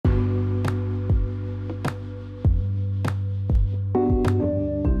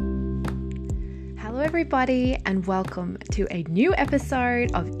everybody, and welcome to a new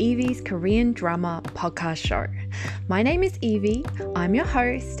episode of Evie's Korean Drama Podcast Show. My name is Evie, I'm your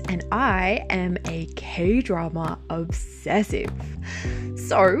host, and I am a K-drama obsessive.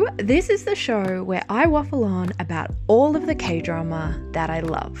 So, this is the show where I waffle on about all of the K-drama that I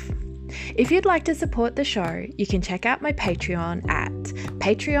love. If you'd like to support the show, you can check out my Patreon at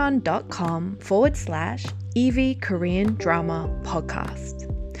patreon.com/Evie Korean Drama Podcast.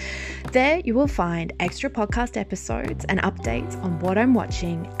 There you will find extra podcast episodes and updates on what I'm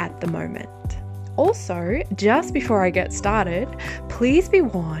watching at the moment. Also, just before I get started, please be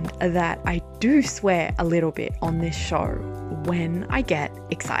warned that I do swear a little bit on this show when I get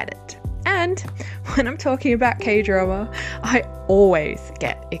excited. And when I'm talking about K-drama, I always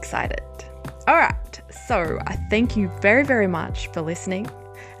get excited. Alright, so I thank you very, very much for listening,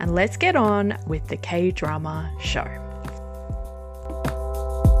 and let's get on with the K-drama show.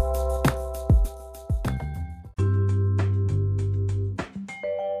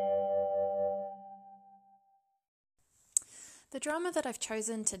 The drama that I've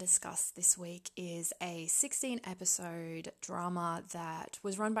chosen to discuss this week is a 16-episode drama that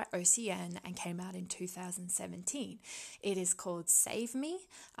was run by OCN and came out in 2017. It is called Save Me,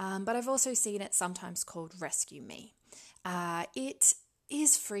 but I've also seen it sometimes called Rescue Me. It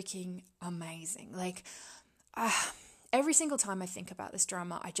is freaking amazing. Every single time I think about this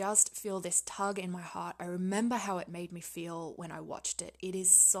drama, I just feel this tug in my heart. I remember how it made me feel when I watched it. It is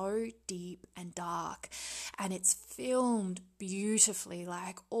so deep and dark, and it's filmed beautifully,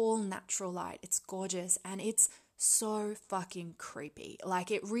 like all natural light. It's gorgeous, and it's so fucking creepy.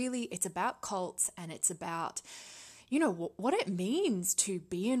 It's about cults, and it's about, what it means to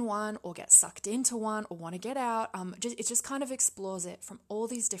be in one or get sucked into one or want to get out. It just kind of explores it from all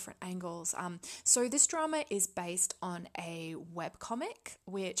these different angles. So this drama is based on a webcomic,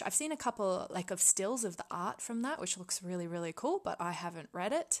 which I've seen a couple of stills of the art from that, which looks really, really cool, but I haven't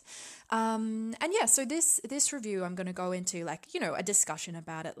read it. So this review, I'm going to go into a discussion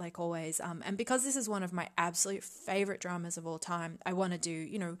about it like always. And because this is one of my absolute favorite dramas of all time, I want to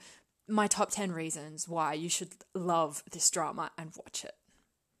do, my top 10 reasons why you should love this drama and watch it.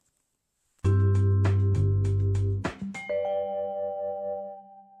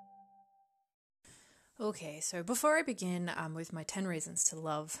 Okay, so before I begin with my 10 reasons to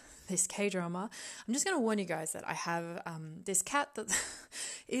love this K-drama, I'm just going to warn you guys that I have this cat that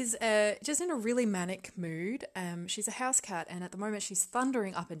is just in a really manic mood. She's a house cat, and at the moment she's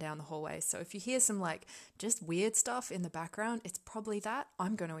thundering up and down the hallway. So if you hear some just weird stuff in the background, it's probably that.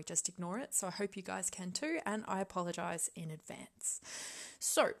 I'm going to just ignore it. So I hope you guys can too, and I apologize in advance.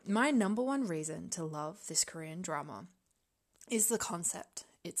 So my number one reason to love this Korean drama is the concept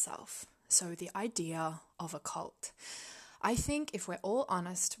itself. So the idea of a cult. I think if we're all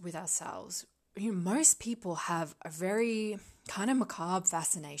honest with ourselves, most people have a very kind of macabre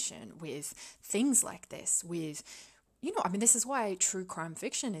fascination with things like this, this is why true crime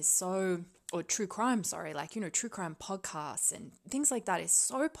fiction is so, or true crime, true crime podcasts and things like that is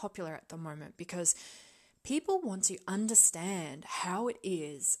so popular at the moment, because people want to understand how it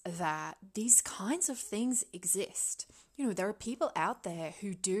is that these kinds of things exist. There are people out there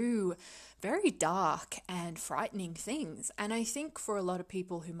who do very dark and frightening things. And I think for a lot of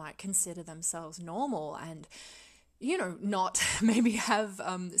people who might consider themselves normal and, not maybe have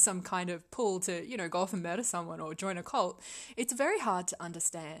some kind of pull to, go off and murder someone or join a cult, it's very hard to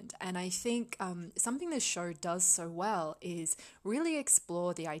understand. And I think something this show does so well is really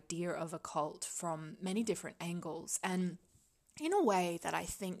explore the idea of a cult from many different angles, and in a way that I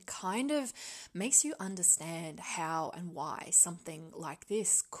think kind of makes you understand how and why something like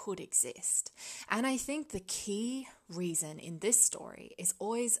this could exist. And I think the key reason in this story is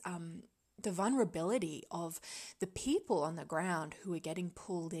always the vulnerability of the people on the ground who are getting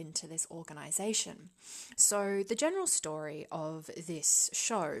pulled into this organization. So the general story of this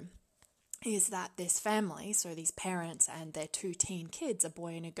show is that this family, so these parents and their two teen kids, a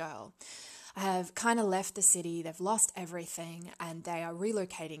boy and a girl, have kind of left the city, they've lost everything, and they are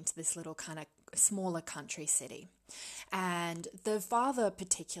relocating to this little kind of smaller country city. And the father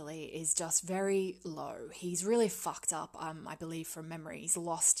particularly is just very low. He's really fucked up, I believe from memory. He's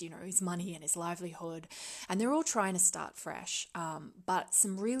lost, his money and his livelihood, and they're all trying to start fresh. But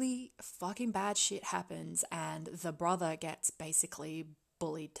some really fucking bad shit happens, and the brother gets basically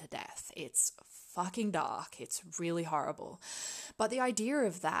bullied to death. It's fucking dark. It's really horrible. But the idea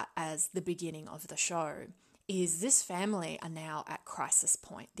of that as the beginning of the show is this family are now at crisis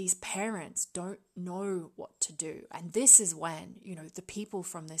point. These parents don't know what to do. And this is when, the people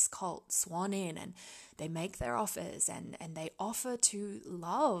from this cult swan in and they make their offers and they offer to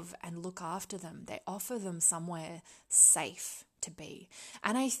love and look after them. They offer them somewhere safe to be.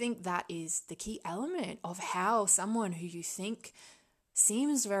 And I think that is the key element of how someone who you think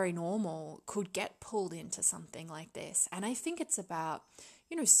seems very normal could get pulled into something like this. And I think it's about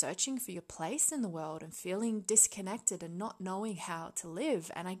searching for your place in the world and feeling disconnected and not knowing how to live.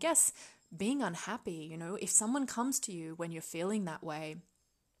 And I guess being unhappy, if someone comes to you when you're feeling that way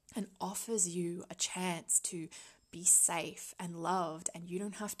and offers you a chance to be safe and loved, and you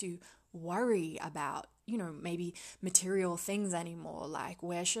don't have to worry about, maybe material things anymore, like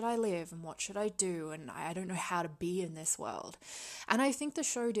where should I live and what should I do, and I don't know how to be in this world. And I think the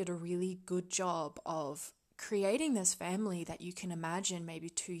show did a really good job of creating this family that you can imagine maybe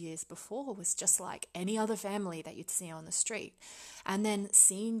 2 years before was just like any other family that you'd see on the street. And then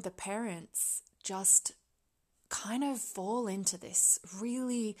seeing the parents just kind of fall into this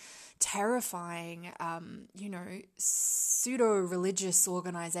really terrifying, pseudo-religious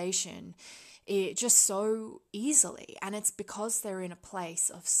organization just so easily. And it's because they're in a place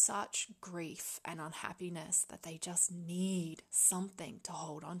of such grief and unhappiness that they just need something to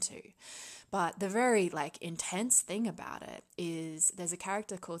hold on to. But the very intense thing about it is there's a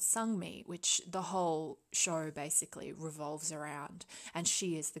character called Sungmi, which the whole show basically revolves around. And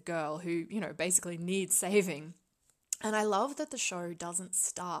she is the girl who, basically needs saving. And I love that the show doesn't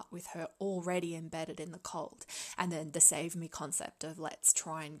start with her already embedded in the cult and then the save me concept of let's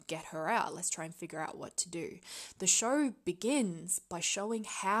try and get her out, let's try and figure out what to do. The show begins by showing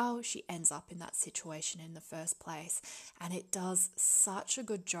how she ends up in that situation in the first place, and it does such a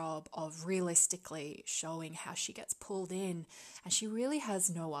good job of realistically showing how she gets pulled in, and she really has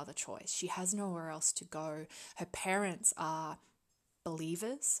no other choice. She has nowhere else to go. Her parents are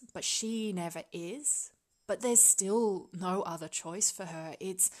believers, but she never is. But there's still no other choice for her.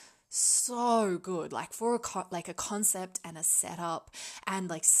 It's so good, for a concept and a setup,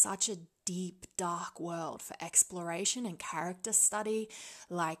 and such a deep, dark world for exploration and character study.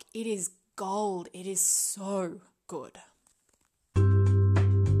 It is gold. It is so good.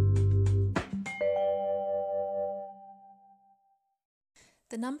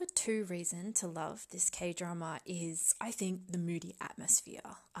 The number 2 reason to love this K-drama is, I think, the moody atmosphere.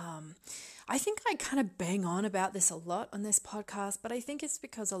 I think I kind of bang on about this a lot on this podcast, but I think it's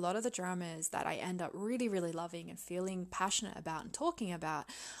because a lot of the dramas that I end up really, really loving and feeling passionate about and talking about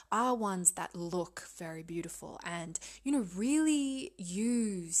are ones that look very beautiful and, really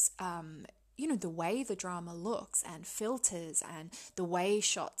use the way the drama looks and filters and the way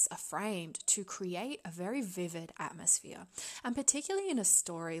shots are framed to create a very vivid atmosphere. And particularly in a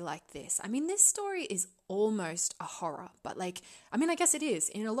story like this. I mean, this story is almost a horror, but I guess it is.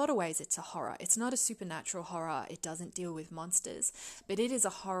 In a lot of ways, it's a horror. It's not a supernatural horror. It doesn't deal with monsters, but it is a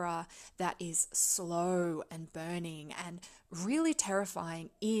horror that is slow and burning and really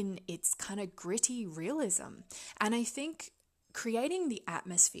terrifying in its kind of gritty realism. And I think creating the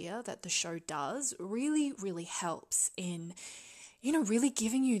atmosphere that the show does really, really helps in, really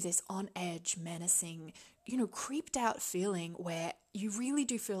giving you this on edge, menacing, creeped out feeling where you really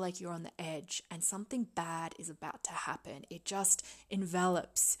do feel like you're on the edge and something bad is about to happen. It just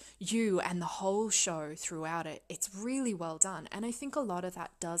envelops you and the whole show throughout it. It's really well done. And I think a lot of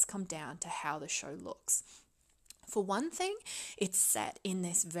that does come down to how the show looks. For one thing, it's set in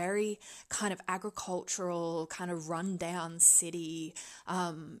this very kind of agricultural, kind of rundown city.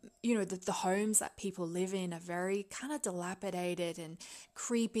 The homes that people live in are very kind of dilapidated and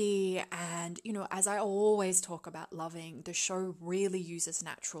creepy. And, as I always talk about loving, the show really uses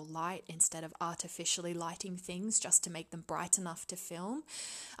natural light instead of artificially lighting things just to make them bright enough to film.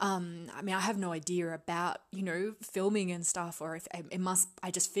 I have no idea about, filming and stuff, or if it must,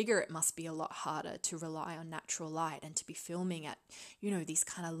 I just figure it must be a lot harder to rely on natural light and to be filming at, these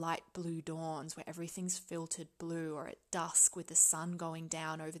kind of light blue dawns where everything's filtered blue, or at dusk with the sun going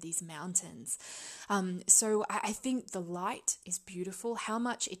down over these mountains. So I think the light is beautiful, how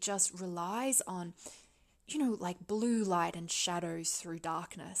much it just relies on blue light and shadows through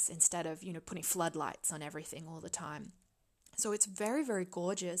darkness instead of, putting floodlights on everything all the time. So it's very, very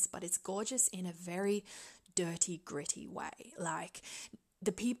gorgeous, but it's gorgeous in a very dirty, gritty way.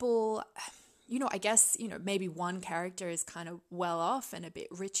 The people, I guess, maybe one character is kind of well off and a bit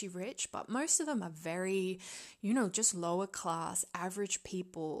rich, but most of them are very, just lower class, average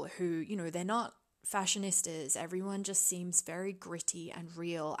people who, they're not fashionistas, everyone just seems very gritty and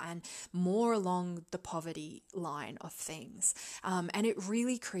real and more along the poverty line of things. And it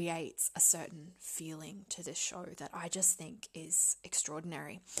really creates a certain feeling to this show that I just think is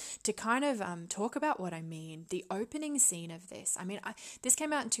extraordinary. To kind of talk about what I mean, the opening scene of this, this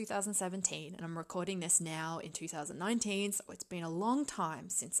came out in 2017 and I'm recording this now in 2019, so it's been a long time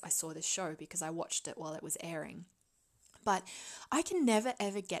since I saw this show because I watched it while it was airing. But I can never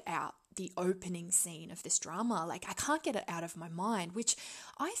ever get out the opening scene of this drama. Like, I can't get it out of my mind, which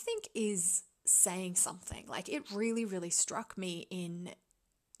I think is saying something. Like, it really, really struck me in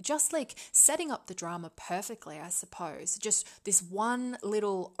just like setting up the drama perfectly, I suppose. Just this one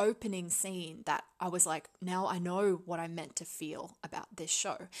little opening scene that I was like, now I know what I'm meant to feel about this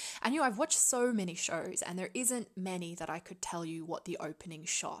show. And I've watched so many shows and there isn't many that I could tell you what the opening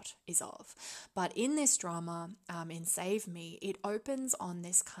shot is of. But in this drama, in Save Me, it opens on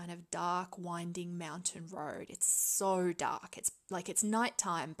this kind of dark, winding mountain road. It's so dark. It's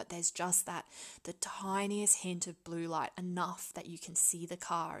nighttime, but there's just the tiniest hint of blue light, enough that you can see the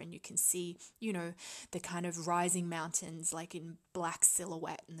car and you can see, the kind of rising mountains like in black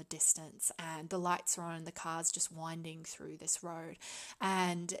silhouette in the distance, and the lights are on and the car's just winding through this road,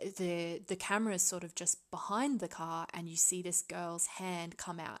 and the camera is sort of just behind the car, and you see this girl's hand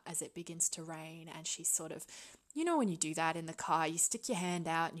come out as it begins to rain, and she's sort of, when you do that in the car, you stick your hand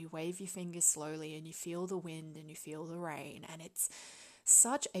out and you wave your fingers slowly and you feel the wind and you feel the rain. And it's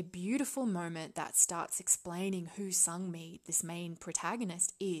such a beautiful moment that starts explaining who Sung Mi, this main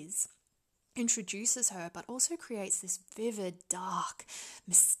protagonist, is, introduces her, but also creates this vivid, dark,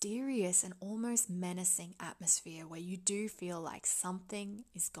 mysterious, and almost menacing atmosphere where you do feel like something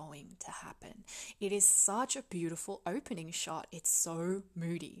is going to happen. It is such a beautiful opening shot. It's so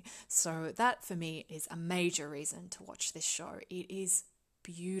moody. So that for me is a major reason to watch this show. It is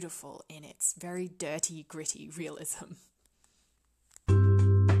beautiful in its very dirty, gritty realism.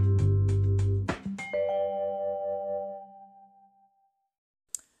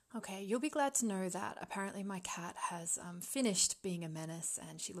 Okay, you'll be glad to know that apparently my cat has finished being a menace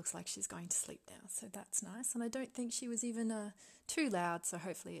and she looks like she's going to sleep now, so that's nice. And I don't think she was even too loud, so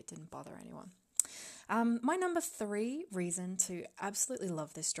hopefully it didn't bother anyone. My number 3 reason to absolutely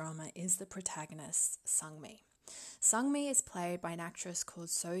love this drama is the protagonist, Sung Mi. Sung Mi is played by an actress called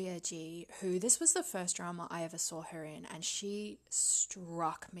So Ye Ji, who this was the first drama I ever saw her in, and she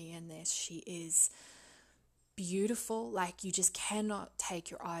struck me in this. She is beautiful, like you just cannot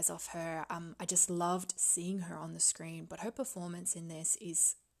take your eyes off her. I just loved seeing her on the screen, but her performance in this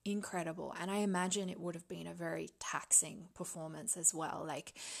is incredible, and I imagine it would have been a very taxing performance as well.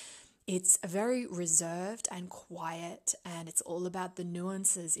 Like, it's very reserved and quiet, and it's all about the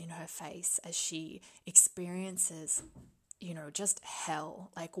nuances in her face as she experiences, just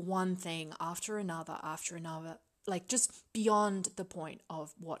hell, like one thing after another, like just beyond the point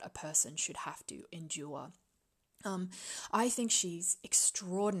of what a person should have to endure. I think she's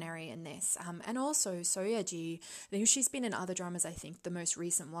extraordinary in this. And also So Ye Ji, she's been in other dramas. I think the most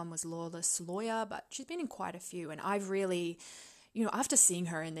recent one was Lawless Lawyer, but she's been in quite a few. And I've really, after seeing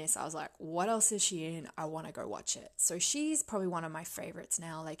her in this, I was like, what else is she in? I want to go watch it. So she's probably one of my favorites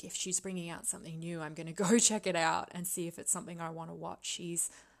now. Like, if she's bringing out something new, I'm going to go check it out and see if it's something I want to watch. She's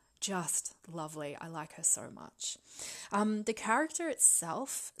just lovely. I like her so much. The character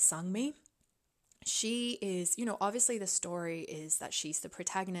itself, Sung Mi, she is, obviously the story is that she's the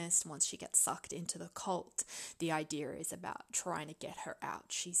protagonist. Once she gets sucked into the cult, the idea is about trying to get her out.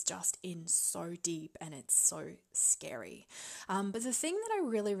 She's just in so deep and it's so scary. But the thing that I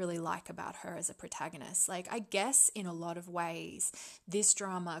really, really like about her as a protagonist, like, I guess in a lot of ways, this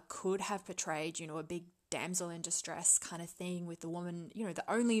drama could have portrayed, a big damsel in distress kind of thing, with the woman, the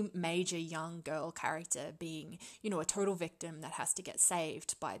only major young girl character being, a total victim that has to get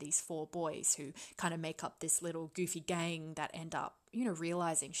saved by these 4 boys who kind of make up this little goofy gang that end up,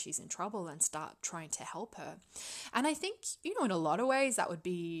 realizing she's in trouble and start trying to help her. And I think, in a lot of ways that would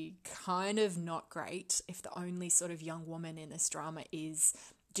be kind of not great if the only sort of young woman in this drama is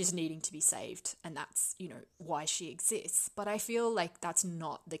just needing to be saved, and that's, why she exists. But I feel like that's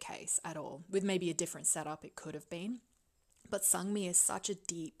not the case at all. With maybe a different setup, it could have been. But Sung Mi is such a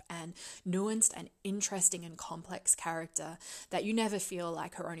deep and nuanced and interesting and complex character that you never feel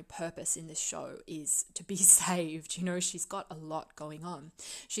like her only purpose in this show is to be saved. She's got a lot going on.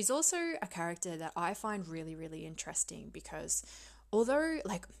 She's also a character that I find really, really interesting because although,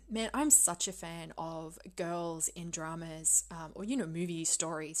 like, man, I'm such a fan of girls in dramas, or, movie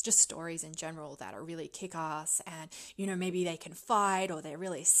stories, just stories in general that are really kick-ass, and, maybe they can fight, or they're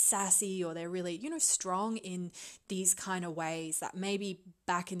really sassy, or they're really, strong in these kind of ways that maybe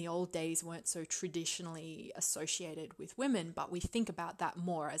back in the old days weren't so traditionally associated with women, but we think about that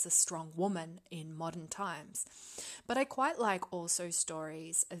more as a strong woman in modern times. But I quite like also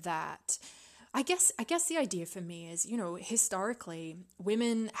stories that I guess the idea for me is, historically,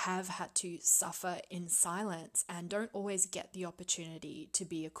 women have had to suffer in silence and don't always get the opportunity to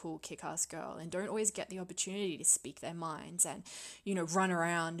be a cool kick-ass girl, and don't always get the opportunity to speak their minds and, run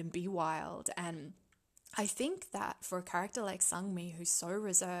around and be wild. And I think that for a character like Sungmi, who's so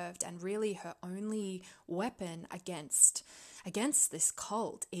reserved, and really her only weapon against this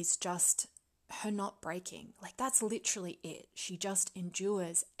cult is just her not breaking. Like, that's literally it. She just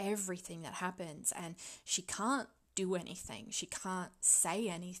endures everything that happens, and she can't do anything. She can't say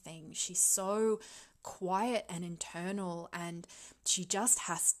anything. She's so quiet and internal, and she just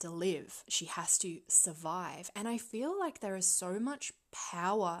has to live. She has to survive. And I feel like there is so much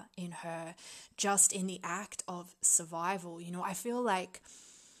power in her just in the act of survival. I feel like,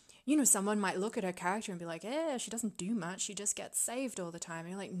 someone might look at her character and be like, yeah, she doesn't do much. She just gets saved all the time. And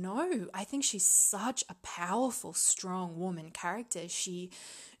you're like, no, I think she's such a powerful, strong woman character. She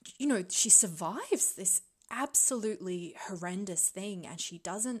survives this absolutely horrendous thing, and she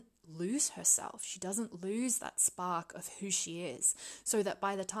doesn't lose herself. She doesn't lose that spark of who she is, so that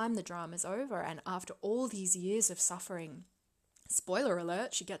by the time the drama's over and after all these years of suffering, spoiler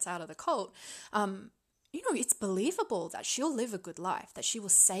alert, she gets out of the cult, it's believable that she'll live a good life, that she will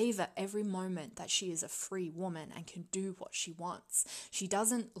savor every moment that she is a free woman and can do what she wants. She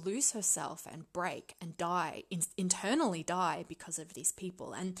doesn't lose herself and break and die, internally die because of these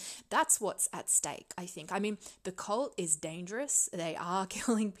people. And that's what's at stake, I think. I mean, the cult is dangerous. They are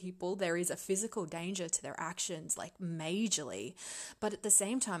killing people. There is a physical danger to their actions, like majorly. But at the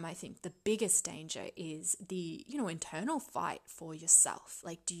same time, I think the biggest danger is the, internal fight for yourself.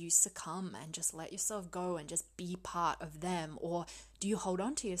 Like, do you succumb and just let yourself go and just be part of them, or do you hold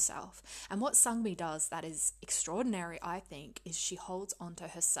on to yourself? And what Sungmi does that is extraordinary, I think, is she holds on to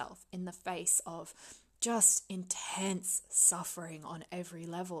herself in the face of just intense suffering on every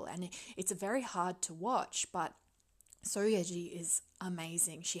level. And it's very hard to watch, but So Yeji is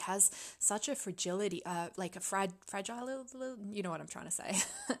amazing. She has such a fragility, like a fragile little, you know what I'm trying to say.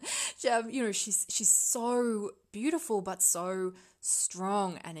 She's so beautiful, but so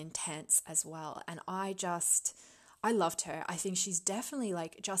strong and intense as well. And I loved her. I think she's definitely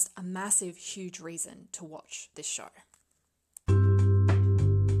like just a massive, huge reason to watch this show.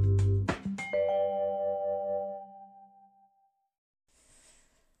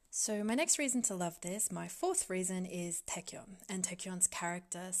 So my next reason to love this, my fourth reason, is Taecyeon and Taecyeon's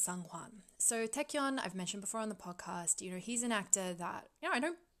character Sang-hwan. So Taecyeon, I've mentioned before on the podcast, he's an actor that, I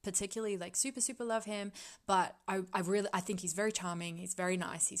don't particularly like super love him, but I think he's very charming, he's very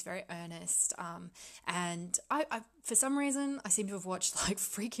nice, he's very earnest, and I for some reason I seem to have watched like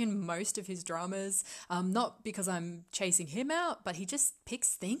freaking most of his dramas, not because I'm chasing him out, but he just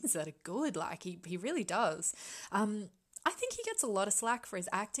picks things that are good, like he really does. I think he gets a lot of slack for his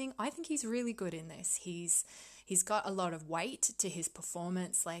acting. I think he's really good in this. He's got a lot of weight to his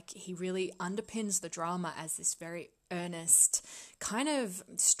performance. Like, he really underpins the drama as this very earnest, kind of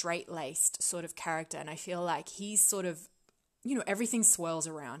straight-laced sort of character. And I feel like he's sort of, everything swirls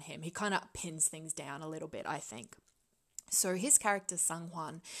around him. He kind of pins things down a little bit, I think. So his character,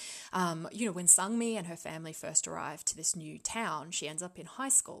 Sang-hwan, when Sungmi and her family first arrived to this new town, she ends up in high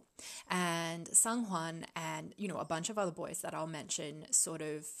school. And Sang-hwan and, a bunch of other boys that I'll mention sort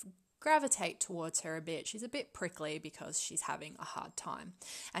of gravitate towards her a bit. She's a bit prickly because she's having a hard time.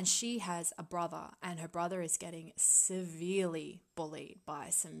 And she has a brother, and her brother is getting severely bullied by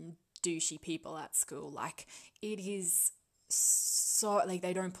some douchey people at school. Like, it is so, like,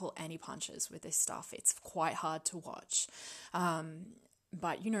 they don't pull any punches with this stuff. It's quite hard to watch.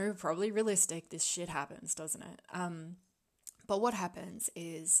 But, probably realistic, this shit happens, doesn't it? But what happens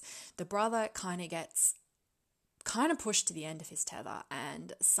is the brother kind of gets pushed to the end of his tether,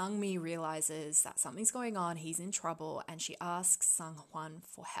 and Sungmi realizes that something's going on, he's in trouble, and she asks Sang-hwan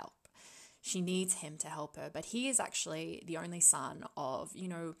for help. She needs him to help her, but he is actually the only son of,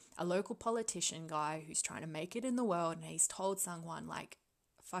 a local politician guy who's trying to make it in the world, and he's told Sang-hwan, like,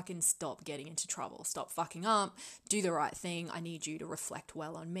 fucking stop getting into trouble, stop fucking up, do the right thing, I need you to reflect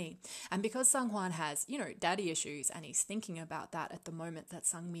well on me. And because Sang-hwan has, daddy issues, and he's thinking about that at the moment that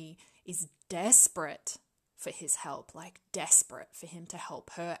Sungmi is desperate for his help, like desperate for him to help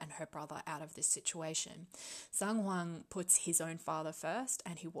her and her brother out of this situation. Sang Hwang puts his own father first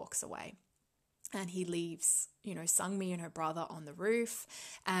and he walks away. And he leaves, Sungmi and her brother on the roof,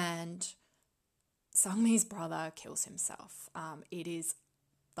 and Sungmi's brother kills himself. It is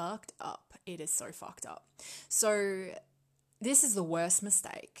fucked up. It is so fucked up. So this is the worst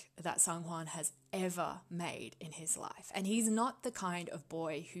mistake that Sang Hwan has ever made in his life. And he's not the kind of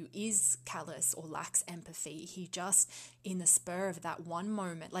boy who is callous or lacks empathy. He just, in the spur of that one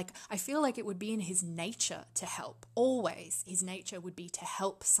moment, I feel like it would be in his nature to help. Always his nature would be to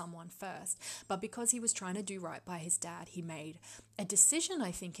help someone first. But because he was trying to do right by his dad, he made a decision,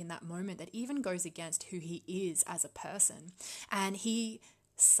 I think, in that moment that even goes against who he is as a person. And he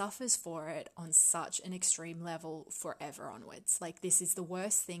suffers for it on such an extreme level forever onwards. This is the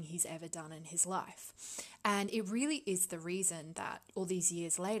worst thing he's ever done in his life. And it really is the reason that all these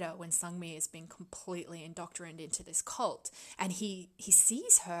years later, when Sungmi has been completely indoctrinated into this cult, and he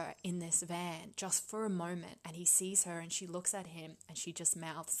sees her in this van just for a moment, and he sees her and she looks at him and she just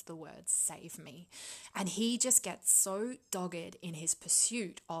mouths the words, "Save me." And he just gets so dogged in his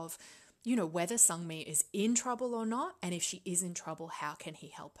pursuit of whether Sungmi is in trouble or not, and if she is in trouble, how can he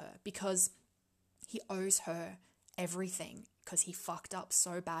help her? Because he owes her everything, because he fucked up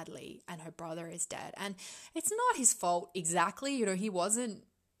so badly and her brother is dead. And it's not his fault exactly, he wasn't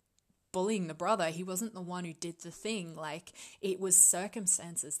bullying the brother. He wasn't the one who did the thing. It was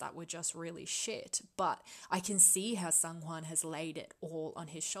circumstances that were just really shit. But I can see how Sang Hwan has laid it all on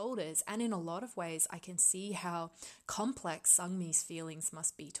his shoulders. And in a lot of ways, I can see how complex Sungmi's feelings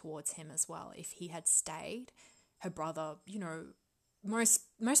must be towards him as well. If he had stayed, her brother,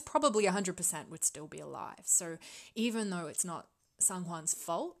 most probably 100% would still be alive. So even though it's not Sang Hwan's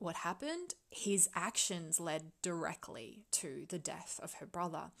fault what happened, his actions led directly to the death of her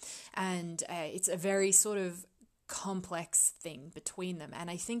brother. And it's a very sort of complex thing between them.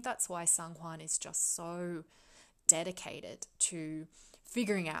 And I think that's why Sang Hwan is just so dedicated to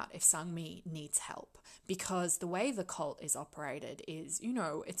figuring out if Sungmi needs help. Because the way the cult is operated is,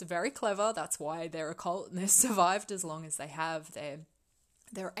 it's very clever. That's why they're a cult and they've survived as long as they have.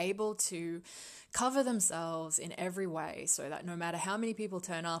 They're able to cover themselves in every way so that no matter how many people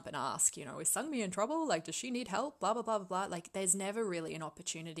turn up and ask, is Sungmi in trouble? Does she need help? Blah, blah, blah, blah, blah. There's never really an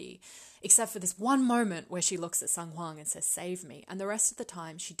opportunity except for this one moment where she looks at Sang Hwang and says, "Save me." And the rest of the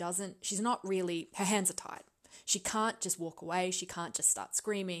time she's not really, her hands are tied. She can't just walk away. She can't just start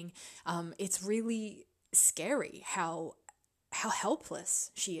screaming. It's really scary how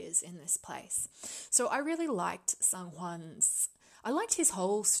helpless she is in this place. So I really liked I liked his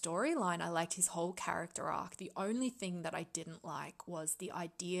whole storyline. I liked his whole character arc. The only thing that I didn't like was the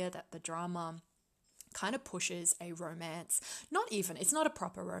idea that the drama kind of pushes a romance. It's not a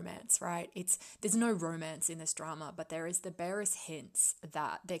proper romance, right? There's no romance in this drama, but there is the barest hints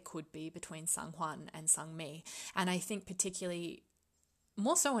that there could be between Sang Hwan and Sungmi. And I think particularly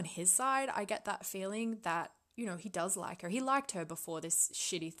more so on his side, I get that feeling that he does like her. He liked her before this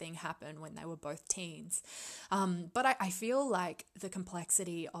shitty thing happened when they were both teens. But I feel like the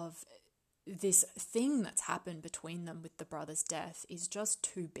complexity of this thing that's happened between them with the brother's death is just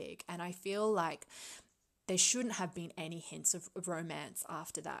too big. And I feel like there shouldn't have been any hints of romance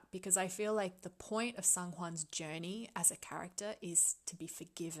after that, because I feel like the point of Sang Hwan's journey as a character is to be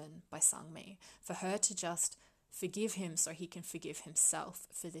forgiven by Sungmi, for her to just forgive him so he can forgive himself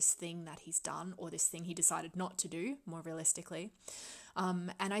for this thing that he's done, or this thing he decided not to do, more realistically.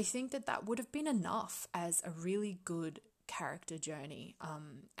 And I think that would have been enough as a really good character journey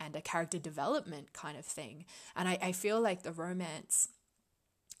and a character development kind of thing. And I feel like the romance,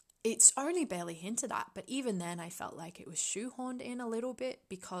 it's only barely hinted at, but even then I felt like it was shoehorned in a little bit,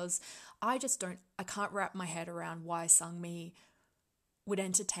 because I can't wrap my head around why Sungmi would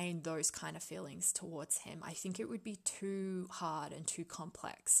entertain those kind of feelings towards him. I think it would be too hard and too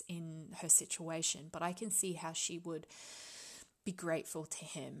complex in her situation, but I can see how she would be grateful to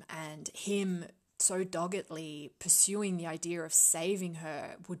him, and him so doggedly pursuing the idea of saving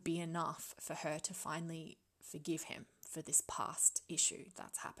her would be enough for her to finally forgive him for this past issue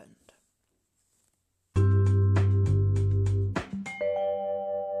that's happened.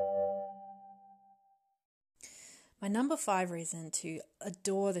 My number 5 reason to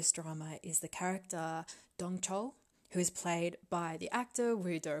adore this drama is the character Dong Chol, who is played by the actor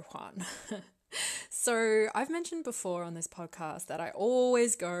Woo Do-hwan. So I've mentioned before on this podcast that I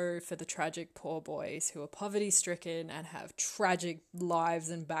always go for the tragic poor boys who are poverty-stricken and have tragic lives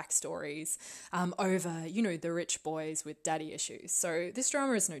and backstories over, the rich boys with daddy issues. So this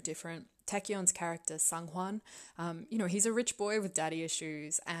drama is no different. Taekyeon's character, Sang Hwan, he's a rich boy with daddy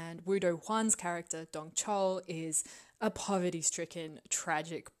issues, and Woo Do Hwan's character, Dong Chol, is a poverty-stricken,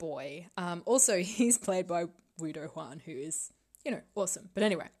 tragic boy. Also, he's played by Woo Do Hwan, who is, awesome. But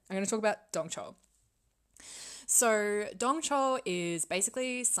anyway, I'm going to talk about Dong Chol. So Dong Chol is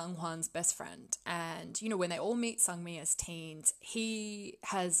basically Sang Hwan's best friend. And, when they all meet Sungmi as teens, he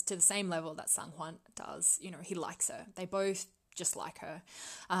has to the same level that Sang Hwan does. He likes her. They both just like her.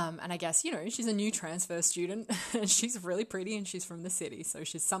 And I guess, she's a new transfer student and she's really pretty and she's from the city. So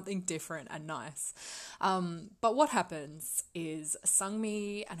she's something different and nice. But what happens is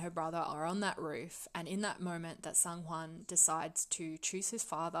Sungmi and her brother are on that roof. And in that moment that Sang Hwan decides to choose his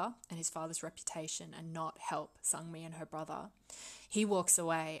father and his father's reputation and not help Sungmi and her brother, he walks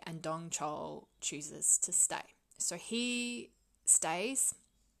away and Dong Chol chooses to stay. So he stays.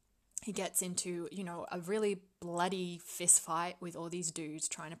 He gets into, a really bloody fist fight with all these dudes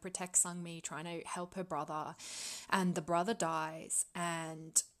trying to protect Sungmi, trying to help her brother. And the brother dies.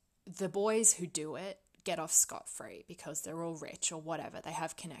 And the boys who do it get off scot-free because they're all rich or whatever. They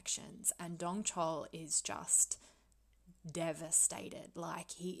have connections. And Dong Chol is just devastated.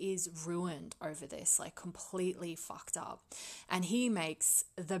 Like, he is ruined over this, like completely fucked up. And he makes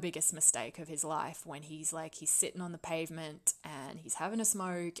the biggest mistake of his life when he's sitting on the pavement and he's having a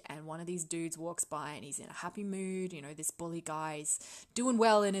smoke and one of these dudes walks by and he's in a happy mood. This bully guy's doing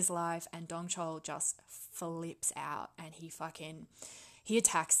well in his life and Dong Chol just flips out and he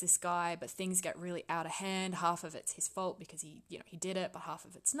attacks this guy, but things get really out of hand. Half of it's his fault because he did it, but half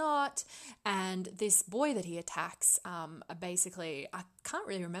of it's not. And this boy that he attacks, basically, I can't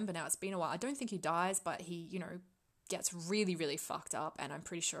really remember now. It's been a while. I don't think he dies, but he, gets really, really fucked up. And I'm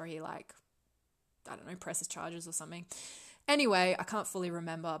pretty sure he presses charges or something. Anyway, I can't fully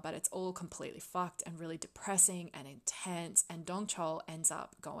remember, but it's all completely fucked and really depressing and intense. And Dong Chol ends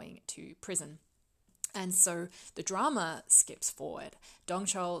up going to prison. And so the drama skips forward. Dong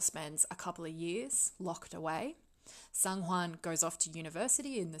Chol spends a couple of years locked away. Sang Hwan goes off to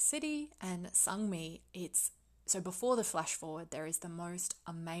university in the city, and Sungmi, so before the flash forward, there is the most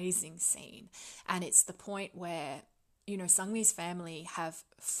amazing scene. And it's the point where, Sungmi's family have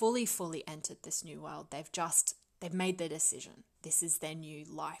fully entered this new world. They've made their decision. This is their new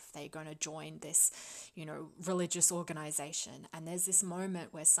life. They're going to join this, religious organization. And there's this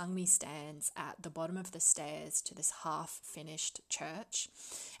moment where Sungmi stands at the bottom of the stairs to this half-finished church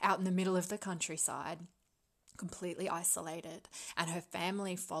out in the middle of the countryside, completely isolated. And her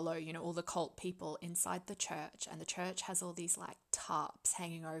family follow, all the cult people inside the church. And the church has all these tarps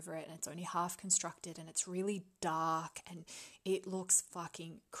hanging over it and it's only half constructed and it's really dark and it looks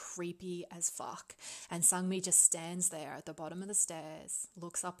fucking creepy as fuck. And Sungmi just stands there at the bottom of the stairs,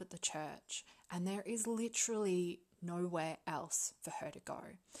 looks up at the church, and there is literally nowhere else for her to go.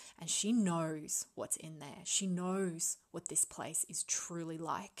 And she knows what's in there. She knows what this place is truly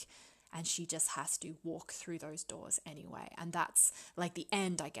like. And she just has to walk through those doors anyway. And that's the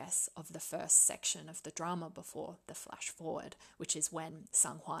end, I guess, of the first section of the drama before the flash forward, which is when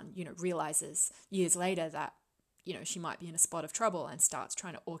Sang Hwan, realizes years later that, she might be in a spot of trouble and starts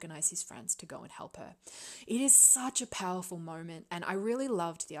trying to organize his friends to go and help her. It is such a powerful moment. And I really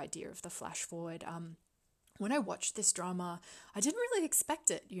loved the idea of the flash forward. When I watched this drama, I didn't really expect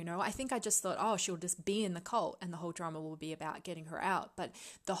it, I think I just thought, she'll just be in the cult and the whole drama will be about getting her out. But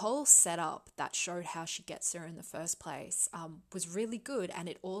the whole setup that showed how she gets there in the first place was really good. And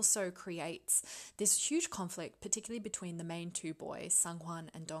it also creates this huge conflict, particularly between the main two boys, Sang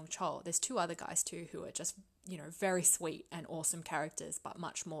Hwan and Dong Chol. There's two other guys too who are just, very sweet and awesome characters, but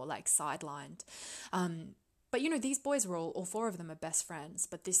much more sidelined. But, these boys were all four of them are best friends.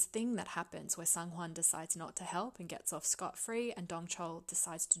 But this thing that happens where Sang Hwan decides not to help and gets off scot-free and Dong Chol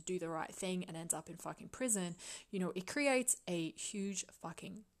decides to do the right thing and ends up in fucking prison, it creates a huge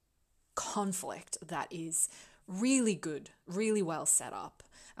fucking conflict that is really good, really well set up.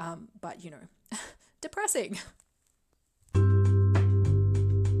 But, depressing.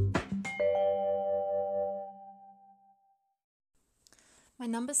 My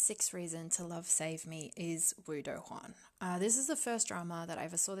number 6 reason to love Save Me is Woo Do Hwan. This is the first drama that I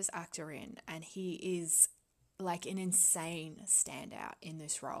ever saw this actor in, and he is an insane standout in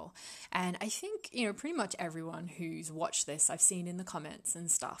this role. And I think, pretty much everyone who's watched this, I've seen in the comments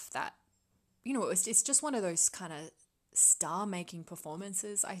and stuff that, it's just one of those kind of star-making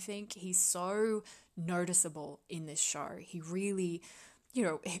performances, I think. He's so noticeable in this show. He really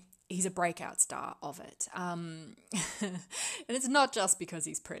he's a breakout star of it. And it's not just because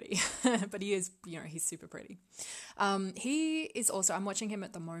he's pretty, but he is, he's super pretty. He is also, I'm watching him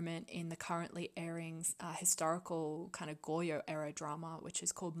at the moment in the currently airing historical kind of Goyo era drama, which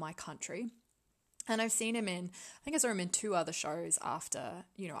is called My Country. And I've seen him I think I saw him in 2 other shows after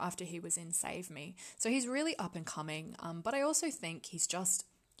he was in Save Me. So he's really up and coming. But I also think he's just,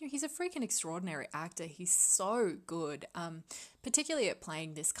 he's a freaking extraordinary actor. He's so good, particularly at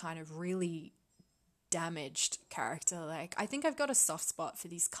playing this kind of really damaged character. Like, I think I've got a soft spot for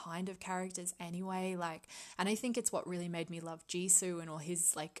these kind of characters anyway. Like, and I think it's what really made me love Jisoo and all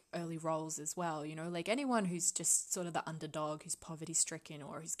his like early roles as well. Like anyone who's just sort of the underdog, who's poverty stricken,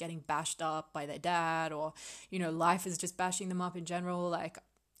 or who's getting bashed up by their dad, or life is just bashing them up in general. Like,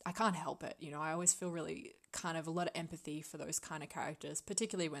 I can't help it. I always feel really kind of a lot of empathy for those kind of characters,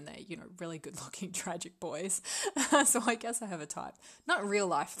 particularly when they're, really good looking, tragic boys. So I guess I have a type. Not in real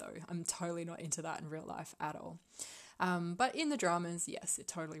life though. I'm totally not into that in real life at all. But in the dramas, yes, it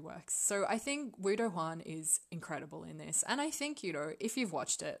totally works. So I think Woo Do-hwan is incredible in this. And I think, if you've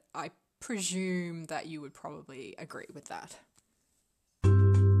watched it, I presume that you would probably agree with that.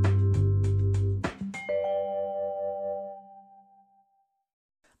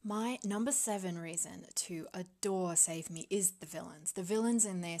 My number 7 reason to adore Save Me is the villains. The villains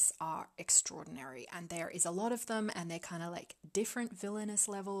in this are extraordinary, and there is a lot of them, and they're kind of like different villainous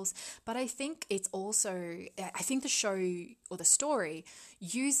levels. But I think it's also, I think the show or the story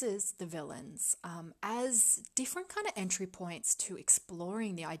uses the villains as different kind of entry points to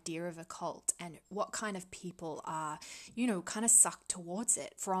exploring the idea of a cult and what kind of people are, kind of sucked towards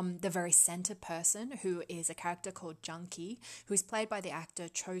it. From the very center person, who is a character called Junkie, who's played by the actor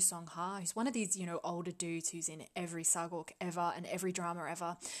Cho Song-ha, who's one of these, older dudes who's in every saguk ever and every drama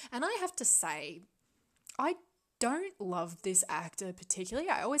ever. And I have to say, I don't love this actor particularly.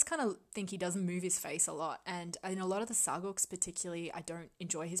 I always kind of think he doesn't move his face a lot, and in a lot of the saguks particularly, I don't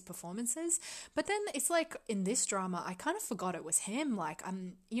enjoy his performances. But then it's like in this drama, I kind of forgot it was him. Like,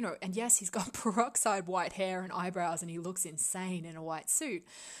 and yes, he's got peroxide white hair and eyebrows, and he looks insane in a white suit.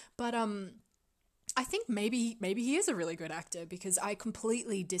 But I think maybe he is a really good actor, because I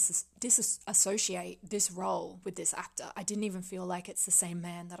completely disassociate this role with this actor. I didn't even feel like it's the same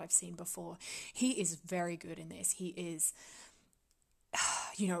man that I've seen before. He is very good in this. He is,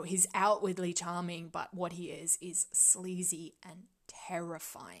 he's outwardly charming, but what he is sleazy and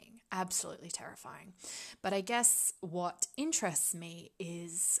terrifying, absolutely terrifying. But I guess what interests me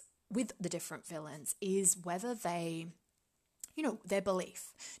is, with the different villains, is whether they, their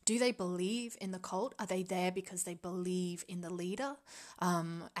belief. Do they believe in the cult? Are they there because they believe in the leader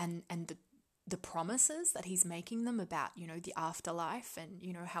and the promises that he's making them about, the afterlife and,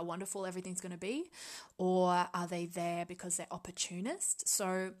 how wonderful everything's going to be? Or are they there because they're opportunists?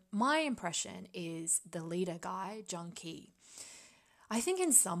 So my impression is the leader guy, Junkie, I think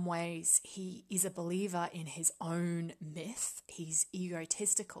in some ways he is a believer in his own myth. He's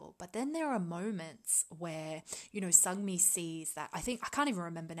egotistical. But then there are moments where, Sungmi sees that, I can't even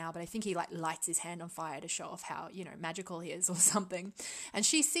remember now, but I think he like lights his hand on fire to show off how, magical he is or something. And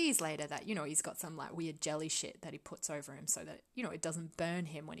she sees later that, he's got some like weird jelly shit that he puts over him so that, it doesn't burn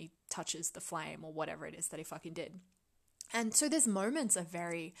him when he touches the flame or whatever it is that he fucking did. And so there's moments of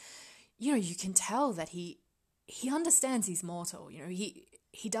very, you can tell that he understands he's mortal.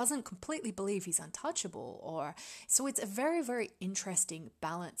 He doesn't completely believe he's untouchable, or so it's a very, very interesting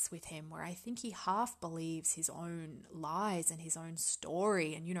balance with him, where I think he half believes his own lies and his own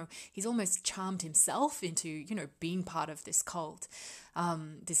story, and he's almost charmed himself into being part of this cult,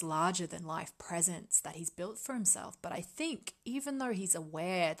 this larger than life presence that he's built for himself. But I think even though he's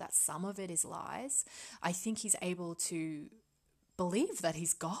aware that some of it is lies, I think he's able to believe that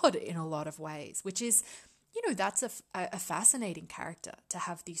he's God in a lot of ways, which is, that's a fascinating character, to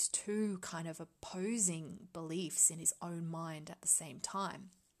have these two kind of opposing beliefs in his own mind at the same time.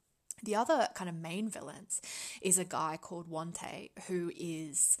 The other kind of main villains is a guy called Wontae,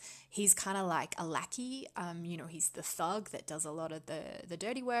 he's kind of like a lackey. He's the thug that does a lot of the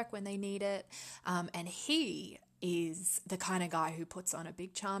dirty work when they need it. And he is the kind of guy who puts on a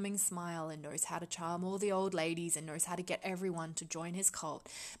big charming smile and knows how to charm all the old ladies and knows how to get everyone to join his cult.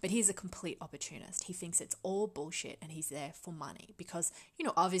 But he's a complete opportunist. He thinks it's all bullshit and he's there for money because,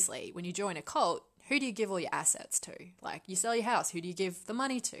 obviously when you join a cult, who do you give all your assets to? Like, you sell your house, who do you give the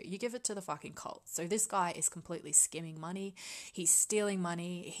money to? You give it to the fucking cult. So this guy is completely skimming money. He's stealing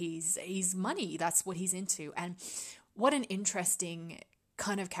money. He's money. That's what he's into. And what an interesting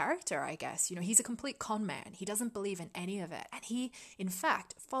kind of character, I guess. You know, he's a complete con man. He doesn't believe in any of it. And he, in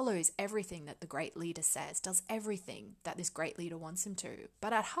fact, follows everything that the great leader says, does everything that this great leader wants him to.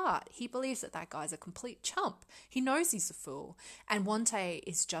 But at heart, he believes that that guy's a complete chump. He knows he's a fool. And Wante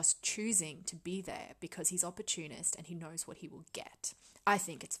is just choosing to be there because he's opportunist and he knows what he will get. I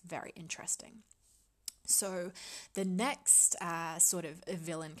think it's very interesting. So the next sort of a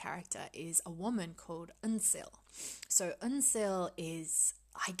villain character is a woman called Unsil. So Unsil is,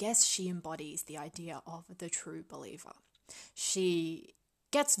 I guess she embodies the idea of the true believer. She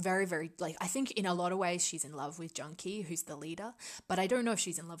gets very, very, like, I think in a lot of ways she's in love with Junkie, who's the leader, but I don't know if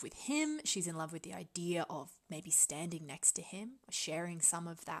she's in love with him. She's in love with the idea of maybe standing next to him, sharing some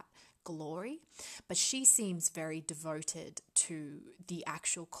of that glory, but she seems very devoted to the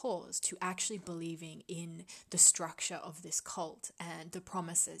actual cause, to actually believing in the structure of this cult and the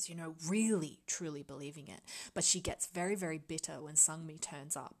promises, you know, really, truly believing it. But she gets very, very bitter when Sungmi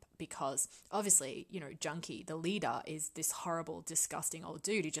turns up because obviously, you know, Junkie, the leader, is this horrible, disgusting old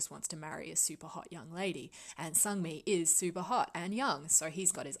dude who just wants to marry a super hot young lady. And Sungmi is super hot and young, so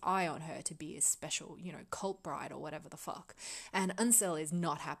he's got his eye on her to be his special, you know, cult bride or whatever the fuck. And Unsil is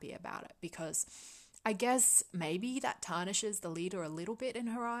not happy about it because I guess maybe that tarnishes the leader a little bit in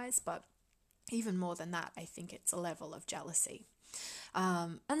her eyes, but even more than that, I think it's a level of jealousy.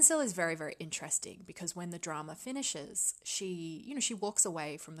 Unsil is very, very interesting because when the drama finishes, she walks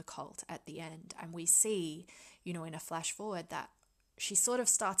away from the cult at the end, and we see, you know, in a flash forward that she sort of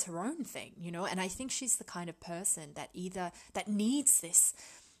starts her own thing, you know, and I think she's the kind of person that needs this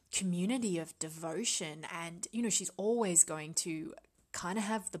community of devotion, and, you know, she's always going to kind of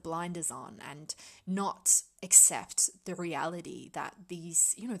have the blinders on and not accept the reality that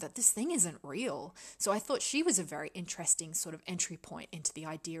that this thing isn't real. So I thought she was a very interesting sort of entry point into the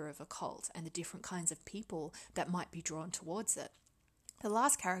idea of a cult and the different kinds of people that might be drawn towards it. The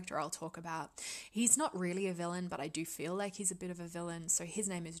last character I'll talk about, he's not really a villain, but I do feel like he's a bit of a villain. So his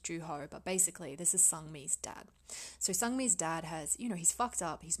name is Juho, but basically this is Sungmi's dad. So Sungmi's dad has, you know, he's fucked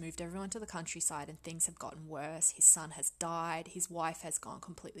up. He's moved everyone to the countryside and things have gotten worse. His son has died. His wife has gone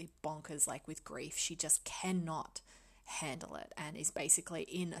completely bonkers, like with grief. She just cannot handle it and is basically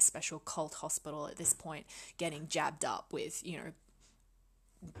in a special cult hospital at this point, getting jabbed up with, you know,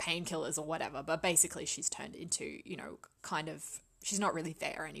 painkillers or whatever. But basically she's turned into, you know, kind of, she's not really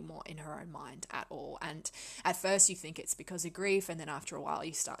there anymore in her own mind at all. And at first you think it's because of grief, and then after a while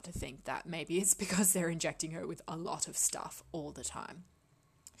you start to think that maybe it's because they're injecting her with a lot of stuff all the time.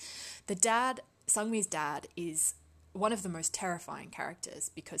 The dad, Sungmi's dad, is one of the most terrifying characters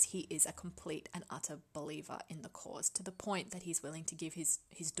because he is a complete and utter believer in the cause, to the point that he's willing to give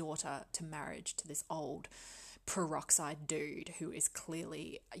his daughter to marriage to this old peroxide dude who is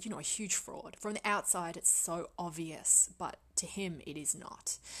clearly, you know, a huge fraud. From the outside, it's so obvious, but to him, it is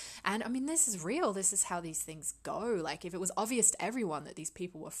not. And I mean, this is real. This is how these things go. Like, if it was obvious to everyone that these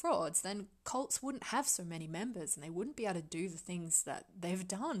people were frauds, then cults wouldn't have so many members and they wouldn't be able to do the things that they've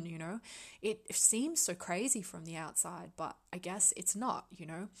done, you know? It seems so crazy from the outside, but I guess it's not, you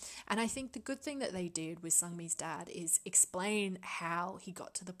know? And I think the good thing that they did with Sungmi's dad is explain how he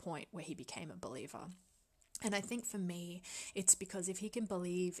got to the point where he became a believer. And I think for me, it's because if he can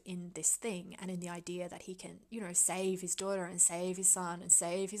believe in this thing and in the idea that he can, you know, save his daughter and save his son and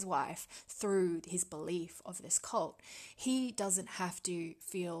save his wife through his belief of this cult, he doesn't have to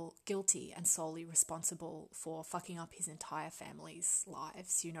feel guilty and solely responsible for fucking up his entire family's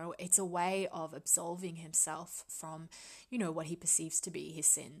lives. You know, it's a way of absolving himself from, you know, what he perceives to be his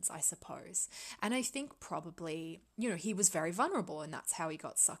sins, I suppose. And I think probably, you know, he was very vulnerable and that's how he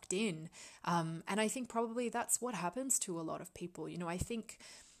got sucked in. And I think probably that's what happens to a lot of people. You know, I think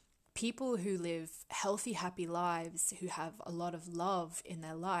people who live healthy, happy lives, who have a lot of love in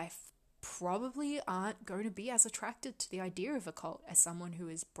their life, probably aren't going to be as attracted to the idea of a cult as someone who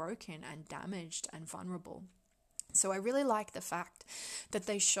is broken and damaged and vulnerable. So I really like the fact that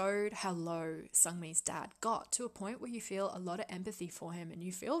they showed how low Sungmi's dad got, to a point where you feel a lot of empathy for him and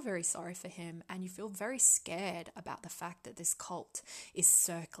you feel very sorry for him and you feel very scared about the fact that this cult is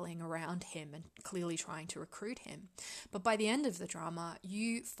circling around him and clearly trying to recruit him. But by the end of the drama,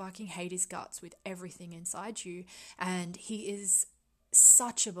 you fucking hate his guts with everything inside you, and he is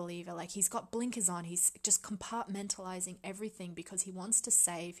such a believer. Like, he's got blinkers on, he's just compartmentalizing everything because he wants to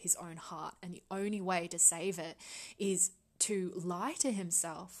save his own heart, and the only way to save it is to lie to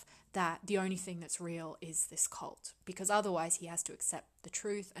himself that the only thing that's real is this cult, because otherwise he has to accept the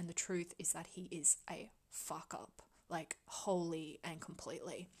truth, and the truth is that he is a fuck up, like wholly and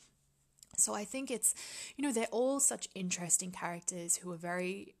completely. So I think it's, you know, they're all such interesting characters who are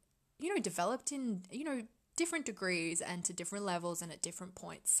very, you know, developed in, you know, different degrees and to different levels and at different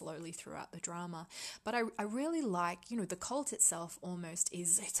points slowly throughout the drama. But I really like, the cult itself almost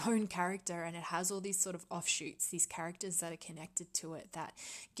is its own character, and it has all these sort of offshoots, these characters that are connected to it that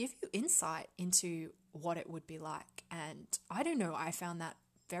give you insight into what it would be like. And I don't know, I found that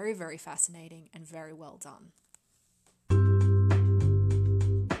very, very fascinating and very well done.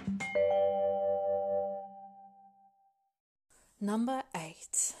 Number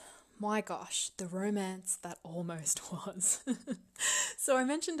 8. My gosh, the romance that almost was. So I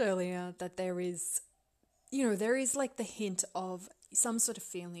mentioned earlier that there is like the hint of some sort of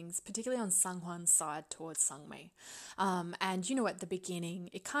feelings, particularly on Sang-hwan's side towards Sang-mi. And at the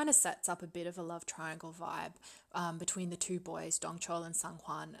beginning, it kind of sets up a bit of a love triangle vibe between the two boys, Dong-chol and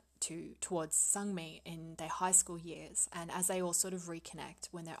Sang-hwan, towards Sang-mi in their high school years, and as they all sort of reconnect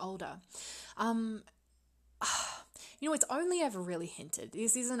when they're older. It's only ever really hinted.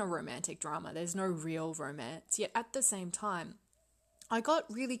 This isn't a romantic drama. There's no real romance. Yet at the same time, I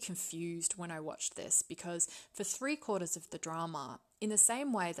got really confused when I watched this because for 3/4 of the drama, in the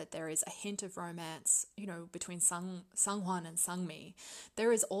same way that there is a hint of romance, between Sang-hwan and Sang-mi,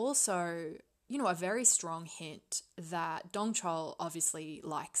 there is also, a very strong hint that Dong-chol obviously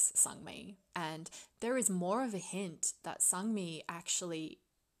likes Sang-mi. And there is more of a hint that Sang-mi actually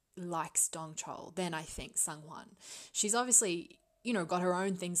likes Dong-chol than I think Sang-hwan. She's obviously, got her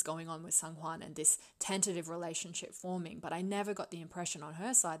own things going on with Sang-hwan and this tentative relationship forming, but I never got the impression on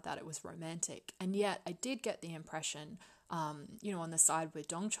her side that it was romantic. And yet I did get the impression, on the side with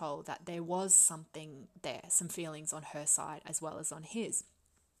Dong-chol that there was something there, some feelings on her side as well as on his.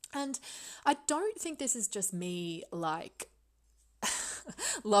 And I don't think this is just me,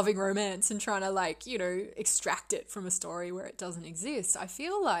 loving romance and trying to extract it from a story where it doesn't exist. I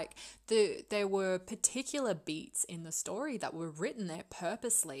feel like there were particular beats in the story that were written there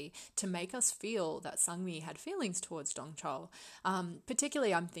purposely to make us feel that Sang-mi had feelings towards Dong-chol.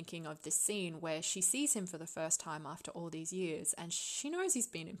 Particularly I'm thinking of this scene where she sees him for the first time after all these years, and she knows he's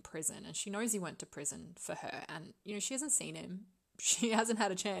been in prison and she knows he went to prison for her, and she hasn't seen him. She hasn't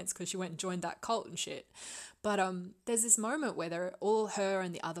had a chance because she went and joined that cult and shit. But there's this moment where they're all, her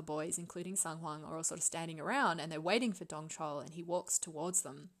and the other boys, including Sang-hwan, are all sort of standing around and they're waiting for Dong-chol, and he walks towards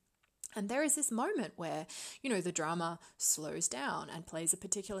them. And there is this moment where, the drama slows down and plays a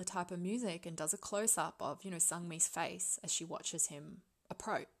particular type of music and does a close-up of, Sang-mi's face as she watches him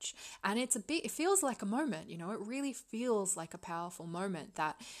approach. And it feels like a moment, it really feels like a powerful moment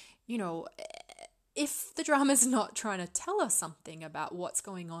that, if the drama's not trying to tell us something about what's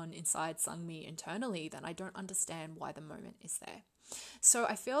going on inside Sang-mi internally, then I don't understand why the moment is there. So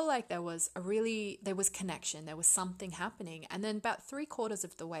I feel like there was connection, there was something happening. And then about 3/4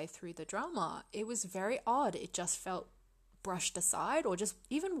 of the way through the drama, it was very odd. It just felt brushed aside or just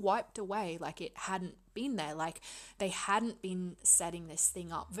even wiped away, like it hadn't been there, like they hadn't been setting this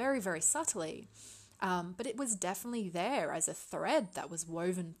thing up very, very subtly. But it was definitely there as a thread that was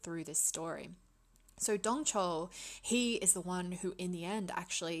woven through this story. So Dong-chol, he is the one who in the end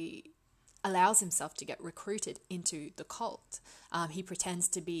actually allows himself to get recruited into the cult. He pretends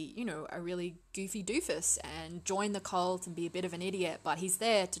to be, a really goofy doofus and join the cult and be a bit of an idiot, but he's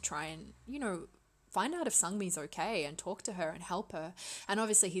there to try and, find out if Sang-mi's okay and talk to her and help her. And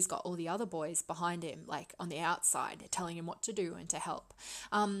obviously he's got all the other boys behind him, like on the outside, telling him what to do and to help.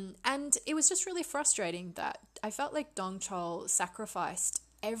 And it was just really frustrating that I felt like Dong-chol sacrificed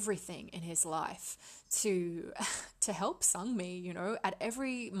everything in his life to help Sang-mi, at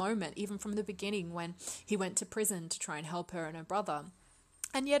every moment, even from the beginning when he went to prison to try and help her and her brother.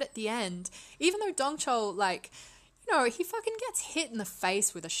 And yet at the end, even though Dong-chol, he fucking gets hit in the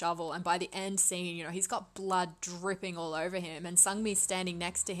face with a shovel, and by the end scene, he's got blood dripping all over him, and Sang-mi's standing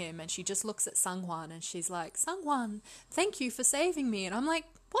next to him, and she just looks at Sang-hwan and she's like, "Sang-hwan, thank you for saving me." And I'm like,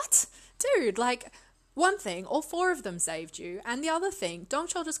 what? Dude, one thing, all 4 of them saved you, and the other thing,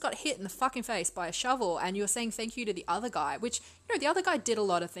 Dong-chol just got hit in the fucking face by a shovel, and you're saying thank you to the other guy, which, the other guy did a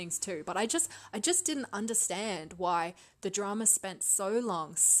lot of things too, but I just didn't understand why the drama spent so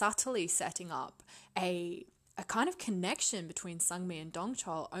long subtly setting up a kind of connection between Sang-mi and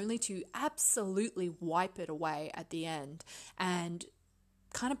Dong-chol, only to absolutely wipe it away at the end, and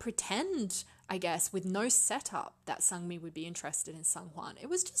kind of pretend, I guess, with no setup that Sang-mi would be interested in Sang-hwan. It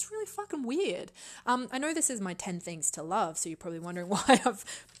was just really fucking weird. I know this is my 10 things to love, so you're probably wondering why I've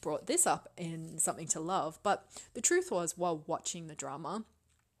brought this up in something to love. But the truth was, while watching the drama,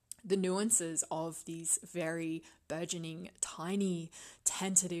 the nuances of these very burgeoning, tiny,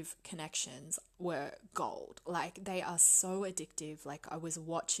 tentative connections were gold. They are so addictive. I was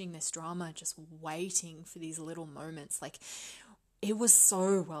watching this drama just waiting for these little moments. it was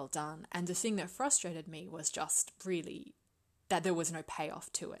so well done. And the thing that frustrated me was just really that there was no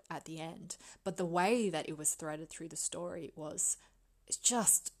payoff to it at the end. But the way that it was threaded through the story was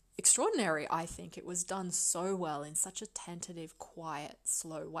just extraordinary, I think. It was done so well in such a tentative, quiet,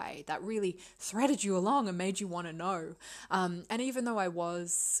 slow way that really threaded you along and made you want to know. And even though I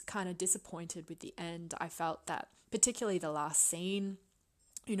was kind of disappointed with the end, I felt that particularly the last scene,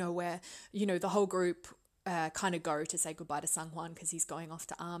 where, the whole group kind of go to say goodbye to Sung-hwan because he's going off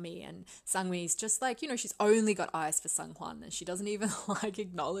to army, and Sung-mi's just like, she's only got eyes for Sung-hwan and she doesn't even like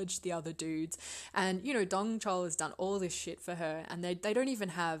acknowledge the other dudes. And, Dong-chol has done all this shit for her, and they don't even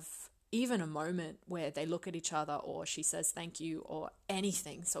have even a moment where they look at each other or she says thank you or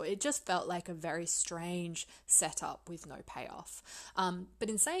anything. So it just felt like a very strange setup with no payoff. But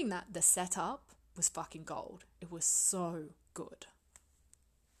in saying that, the setup was fucking gold. It was so good.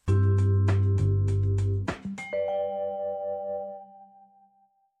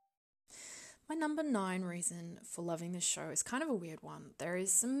 My number 9 reason for loving this show is kind of a weird one. There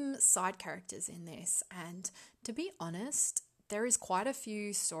is some side characters in this, and to be honest, there is quite a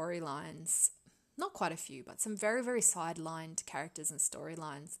few storylines, not quite a few, but some very, very sidelined characters and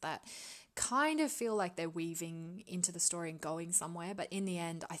storylines that kind of feel like they're weaving into the story and going somewhere, but in the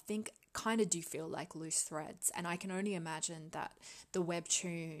end, I think kind of do feel like loose threads. And I can only imagine that the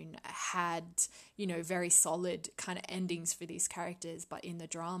webtoon had, very solid kind of endings for these characters, but in the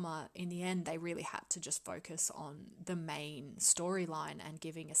drama, in the end, they really had to just focus on the main storyline and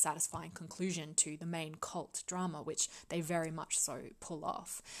giving a satisfying conclusion to the main cult drama, which they very much so pull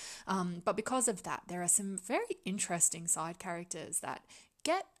off. But because of that, there are some very interesting side characters that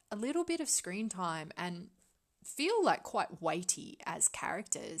get a little bit of screen time and feel like quite weighty as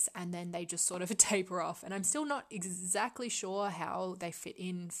characters, and then they just sort of taper off. And I'm still not exactly sure how they fit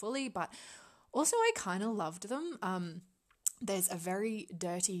in fully, but also I kind of loved them. There's a very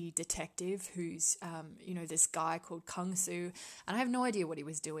dirty detective who's, this guy called Kung Soo, and I have no idea what he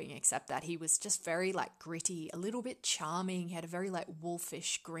was doing except that he was just very like gritty, a little bit charming. He had a very like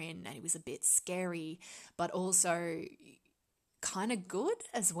wolfish grin, and he was a bit scary, but also kind of good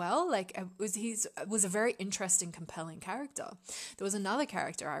as well. Like he was a very interesting, compelling character. There was another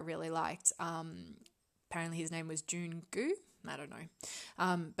character I really liked. Apparently his name was Jun-gu. I don't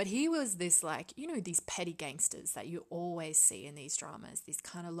know. But he was this like, these petty gangsters that you always see in these dramas, these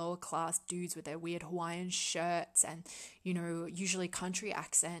kind of lower class dudes with their weird Hawaiian shirts and, usually country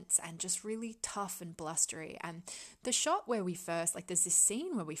accents and just really tough and blustery. And the shot where we first, like there's this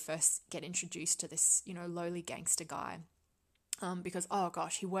scene where we first get introduced to this, lowly gangster guy. Because, oh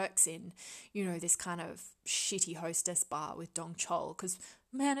gosh, he works in, this kind of shitty hostess bar with Dong Chol. Because,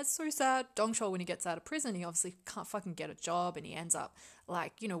 man, it's so sad. Dong Chol, when he gets out of prison, he obviously can't fucking get a job, and he ends up,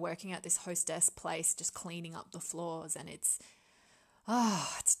 like, working at this hostess place, just cleaning up the floors. And it's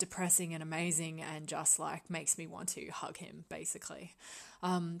depressing and amazing, and just, like, makes me want to hug him, basically.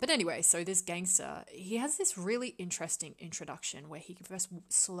 But anyway, so this gangster, he has this really interesting introduction where he first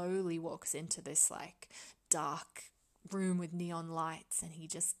slowly walks into this, like, dark room with neon lights, and he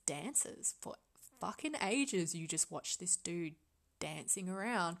just dances for fucking ages. You just watch this dude dancing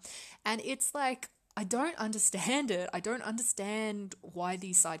around, and it's like, I don't understand it. I don't understand why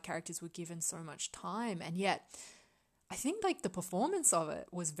these side characters were given so much time, and yet I think like the performance of it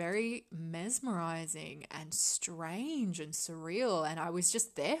was very mesmerizing and strange and surreal, and I was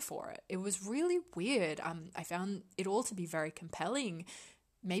just there for it. It was really weird. I found it all to be very compelling.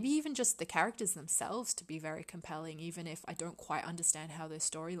 Maybe even just the characters themselves to be very compelling, even if I don't quite understand how their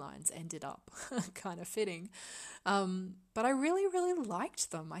storylines ended up kind of fitting. But I really, really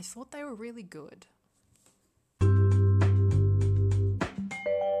liked them. I thought they were really good.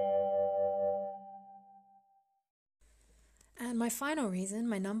 And my final reason,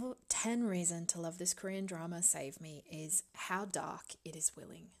 my number 10 reason to love this Korean drama, Save Me, is how dark it is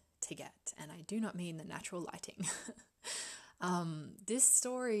willing to get. And I do not mean the natural lighting. This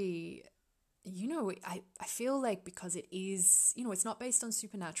story, I feel like because it is, it's not based on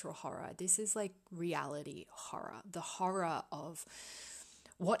supernatural horror. This is like reality horror, the horror of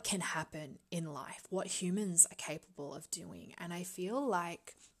what can happen in life, what humans are capable of doing. And I feel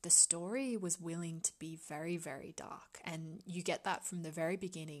like the story was willing to be very, very dark. And you get that from the very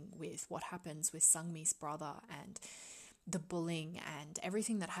beginning with what happens with Sung-mi's brother and the bullying and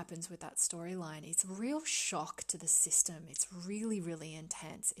everything that happens with that storyline. It's a real shock to the system. It's really, really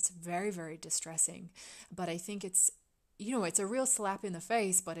intense. It's very, very distressing. But I think it's, it's a real slap in the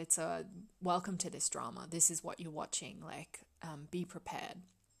face, but it's a welcome to this drama. This is what you're watching. Like, be prepared.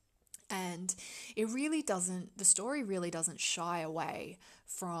 And it really doesn't, the story really doesn't shy away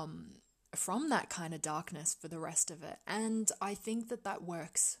from from that kind of darkness for the rest of it. And I think that that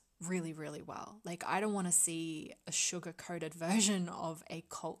works really, really well. Like, I don't want to see a sugar-coated version of a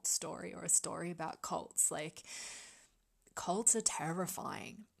cult story or a story about cults. Like, cults are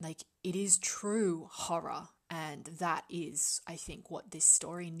terrifying. Like, it is true horror. And that is, I think, what this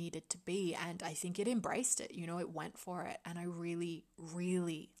story needed to be. And I think it embraced it. You know, it went for it. And I really,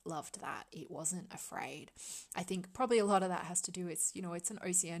 really loved that. It wasn't afraid. I think probably a lot of that has to do with, you know, it's an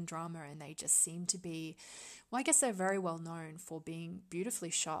OCN drama and they just seem to be, well, I guess they're very well known for being beautifully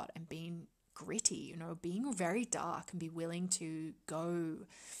shot and being gritty, you know, being very dark and be willing to go,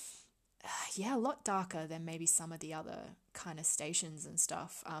 yeah, a lot darker than maybe some of the other kind of stations and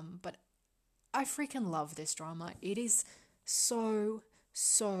stuff. But I freaking love this drama. It is so,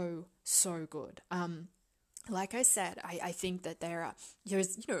 so, so good. Like I said, I think that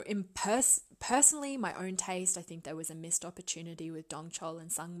there's, you know, personally, my own taste, I think there was a missed opportunity with Dong Chol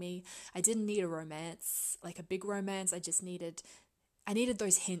and Sungmi. I didn't need a romance, like a big romance. I needed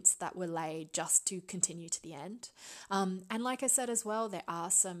those hints that were laid just to continue to the end. And like I said as well, there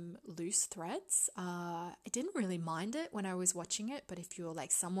are some loose threads. I didn't really mind it when I was watching it, but if you're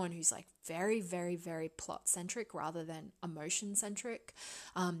like someone who's like very, very, very plot-centric rather than emotion-centric,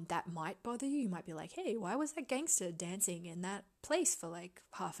 that might bother you. You might be like, hey, why was that gangster dancing in that place for like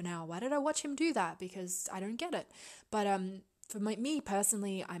half an hour? Why did I watch him do that? Because I don't get it. But for me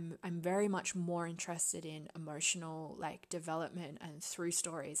personally, I'm very much more interested in emotional like development and through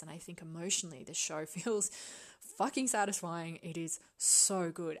stories, and I think emotionally this show feels fucking satisfying. It is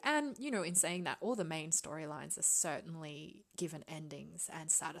so good, and you know, in saying that, all the main storylines are certainly given endings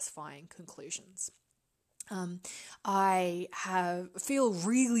and satisfying conclusions. I feel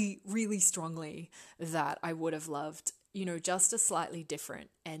really, really strongly that I would have loved, you know, just a slightly different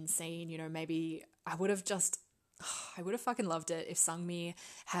end scene. You know, maybe I would have fucking loved it if Sungmi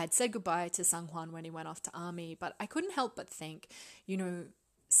had said goodbye to Sunghwan when he went off to army, but I couldn't help but think, you know,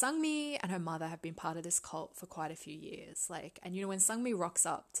 Sungmi and her mother have been part of this cult for quite a few years. Like, and you know, when Sungmi rocks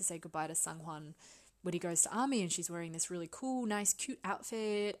up to say goodbye to Sunghwan when he goes to army and she's wearing this really cool, nice, cute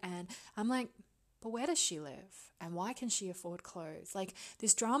outfit, and I'm like, but where does she live? And why can she afford clothes? Like,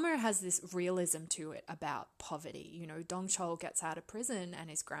 this drama has this realism to it about poverty. You know, Dong Chol gets out of prison and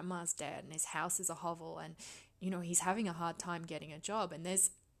his grandma's dead and his house is a hovel and, you know, he's having a hard time getting a job. And there's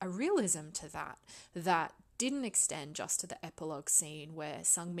a realism to that didn't extend just to the epilogue scene where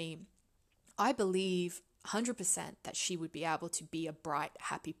Sungmi, I believe 100% that she would be able to be a bright,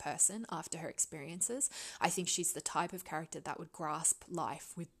 happy person after her experiences. I think she's the type of character that would grasp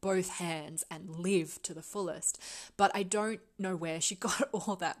life with both hands and live to the fullest. But I don't know where she got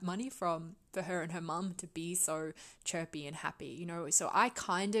all that money from for her and her mum to be so chirpy and happy, you know. So I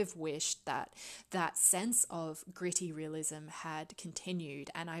kind of wished that that sense of gritty realism had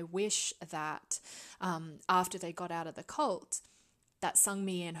continued, and I wish that after they got out of the cult, that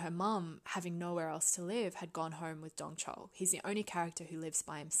Sungmi and her mum, having nowhere else to live, had gone home with Dong Chol. He's the only character who lives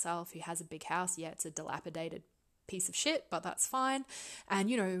by himself, who has a big house. Yeah, it's a dilapidated piece of shit, but that's fine. And,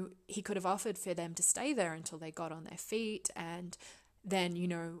 you know, he could have offered for them to stay there until they got on their feet. And then, you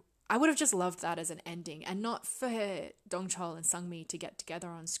know, I would have just loved that as an ending, and not for Dong Chol and Sungmi to get together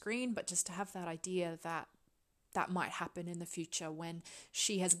on screen, but just to have that idea that that might happen in the future when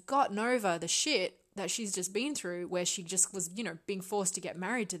she has gotten over the shit that she's just been through, where she just was, you know, being forced to get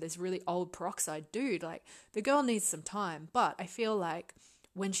married to this really old peroxide dude. Like, the girl needs some time, but I feel like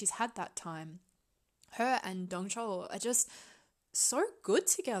when she's had that time, her and Dong Chol are just so good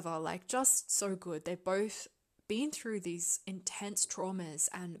together, like just so good. They've both been through these intense traumas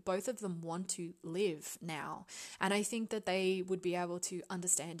and both of them want to live now. And I think that they would be able to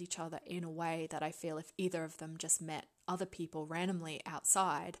understand each other in a way that I feel if either of them just met other people randomly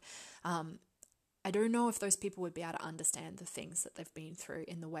outside, I don't know if those people would be able to understand the things that they've been through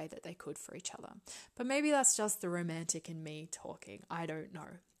in the way that they could for each other. But maybe that's just the romantic in me talking. I don't know.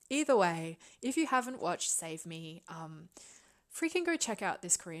 Either way, if you haven't watched Save Me, freaking go check out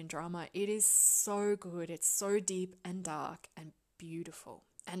this Korean drama. It is so good. It's so deep and dark and beautiful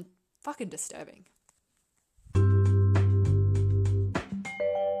and fucking disturbing.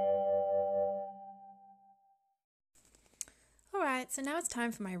 Alright, so now it's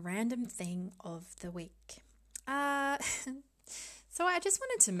time for my random thing of the week. So So I just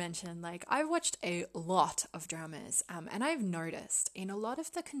wanted to mention, like, I've watched a lot of dramas, and I've noticed in a lot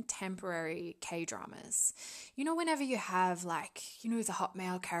of the contemporary K-dramas, whenever you have, like, the hot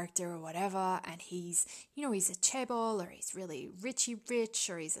male character or whatever, and he's a chaebol, or he's really richy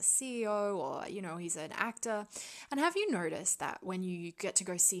rich, or he's a CEO, or, he's an actor. And have you noticed that when you get to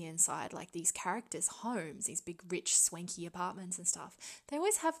go see inside, like, these characters' homes, these big, rich, swanky apartments and stuff, they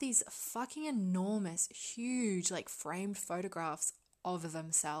always have these fucking enormous, huge, like, framed photographs of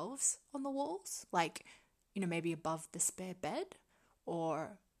themselves on the walls, like, maybe above the spare bed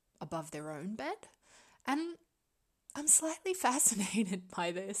or above their own bed. And I'm slightly fascinated by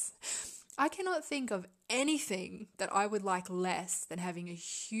this. I cannot think of anything that I would like less than having a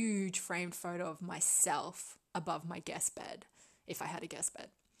huge framed photo of myself above my guest bed, if I had a guest bed,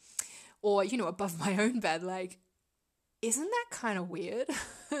 or, above my own bed. Like, isn't that kind of weird?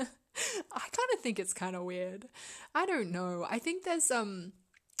 I kind of think it's kind of weird. I don't know. I think there's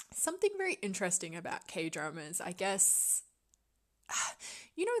something very interesting about K-dramas. I guess,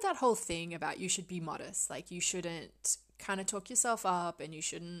 that whole thing about you should be modest. Like, you shouldn't kind of talk yourself up, and you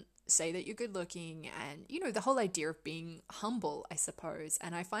shouldn't say that you're good looking, and, the whole idea of being humble, I suppose.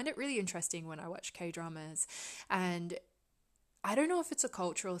 And I find it really interesting when I watch K-dramas, and I don't know if it's a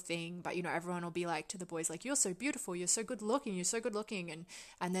cultural thing, but, everyone will be like to the boys, like, you're so beautiful, you're so good looking, you're so good looking.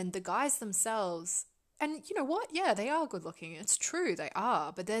 And then the guys themselves, and you know what? Yeah, they are good looking. It's true, they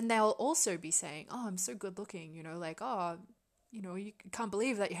are. But then they'll also be saying, oh, I'm so good looking, like, oh, you can't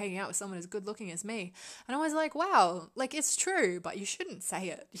believe that you're hanging out with someone as good looking as me. And I was like, wow, like, it's true, but you shouldn't say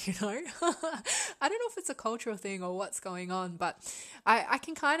it, I don't know if it's a cultural thing or what's going on, but I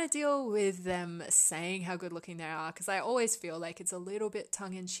can kind of deal with them saying how good looking they are, because I always feel like it's a little bit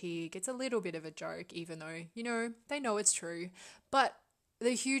tongue in cheek. It's a little bit of a joke, even though, they know it's true. But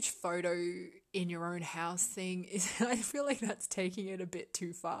the huge photo in your own house thing I feel like that's taking it a bit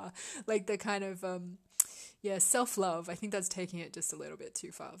too far. Like, the kind of, self-love, I think that's taking it just a little bit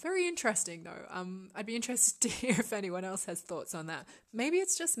too far. Very interesting, though. I'd be interested to hear if anyone else has thoughts on that. Maybe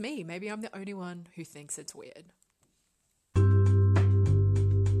it's just me. Maybe I'm the only one who thinks it's weird.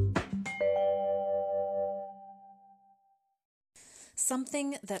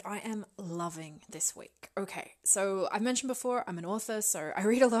 Something that I am loving this week. Okay, so I've mentioned before, I'm an author, so I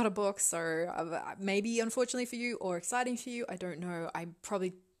read a lot of books, so maybe unfortunately for you or exciting for you, I don't know. I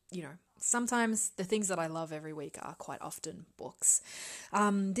probably, sometimes the things that I love every week are quite often books.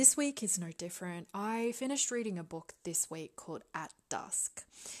 This week is no different. I finished reading a book this week called At Dusk.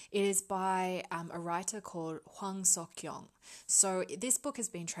 It is by a writer called Hwang Sok-young. So this book has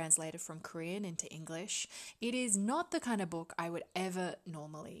been translated from Korean into English. It is not the kind of book I would ever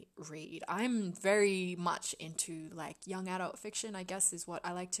normally read. I'm very much into, like, young adult fiction, I guess, is what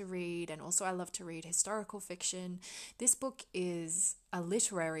I like to read. And also I love to read historical fiction. This book is a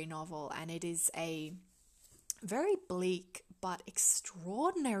literary novel, and it is a very bleak but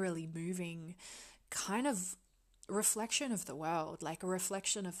extraordinarily moving kind of reflection of the world, like a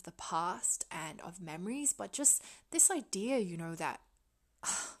reflection of the past and of memories, but just this idea, that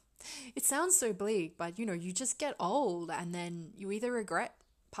it sounds so bleak, but you just get old, and then you either regret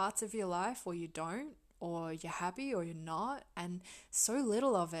parts of your life or you don't, or you're happy or you're not, and so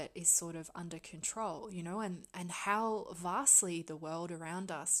little of it is sort of under control, and how vastly the world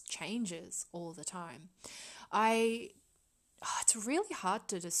around us changes all the time. It's really hard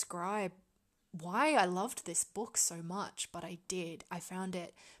to describe why I loved this book so much, but I did. I found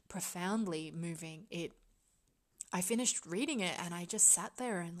it profoundly moving. I finished reading it and I just sat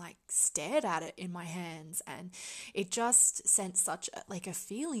there and, like, stared at it in my hands, and it just sent such a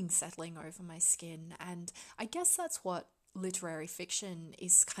feeling settling over my skin. And I guess that's what literary fiction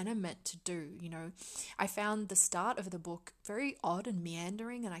is kind of meant to do. I found the start of the book very odd and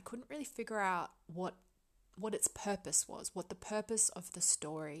meandering, and I couldn't really figure out what its purpose was, what the purpose of the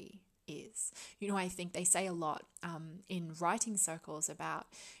story is. I think they say a lot in writing circles about,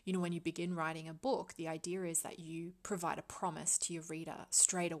 when you begin writing a book, the idea is that you provide a promise to your reader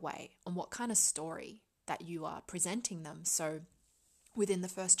straight away on what kind of story that you are presenting them. So within the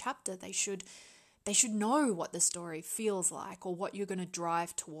first chapter, they should know what the story feels like, or what you're going to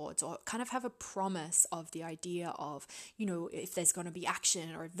drive towards, or kind of have a promise of the idea of, if there's going to be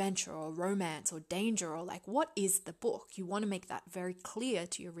action or adventure or romance or danger, or like, what is the book? You want to make that very clear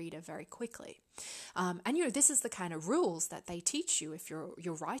to your reader very quickly. And this is the kind of rules that they teach you if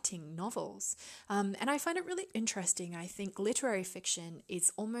you're writing novels. And I find it really interesting. I think literary fiction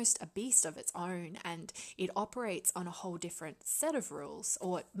is almost a beast of its own, and it operates on a whole different set of rules,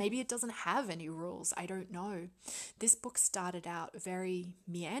 or maybe it doesn't have any rules. I don't know. This book started out very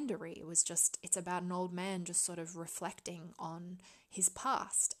meandery. It's about an old man just sort of reflecting on his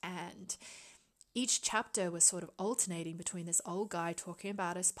past, and each chapter was sort of alternating between this old guy talking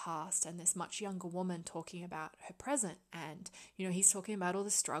about his past and this much younger woman talking about her present. And, he's talking about all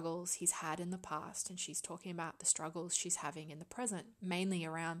the struggles he's had in the past, and she's talking about the struggles she's having in the present, mainly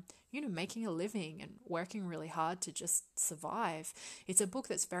around, making a living and working really hard to just survive. It's a book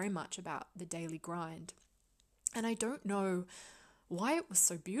that's very much about the daily grind. And I don't know why it was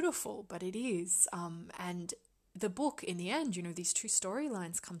so beautiful, but it is. And the book, in the end, these two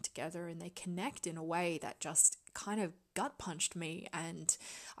storylines come together and they connect in a way that just kind of gut punched me, and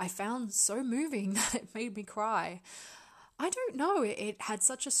I found so moving that it made me cry. I don't know, it had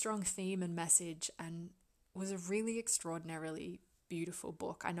such a strong theme and message and was a really extraordinarily beautiful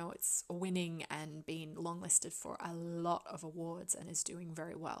book. I know it's winning and been longlisted for a lot of awards and is doing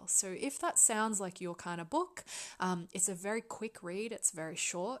very well. So if that sounds like your kind of book, it's a very quick read. It's very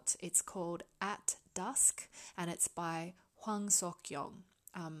short. It's called At Dusk, and it's by Hwang Sok-yong.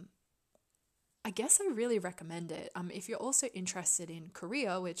 I guess I really recommend it. If you're also interested in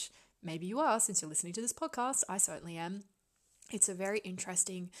Korea, which maybe you are since you're listening to this podcast, I certainly am. It's a very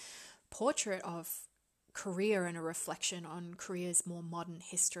interesting portrait of Korea and a reflection on Korea's more modern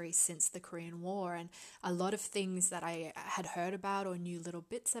history since the Korean War, and a lot of things that I had heard about or knew little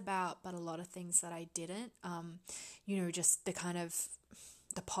bits about, but a lot of things that I didn't. Just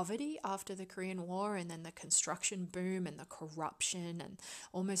the poverty after the Korean War, and then the construction boom and the corruption and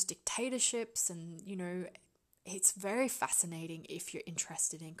almost dictatorships, and it's very fascinating if you're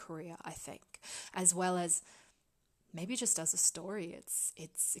interested in Korea, I think, as well as maybe just as a story.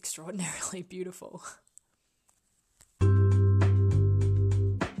 It's extraordinarily beautiful.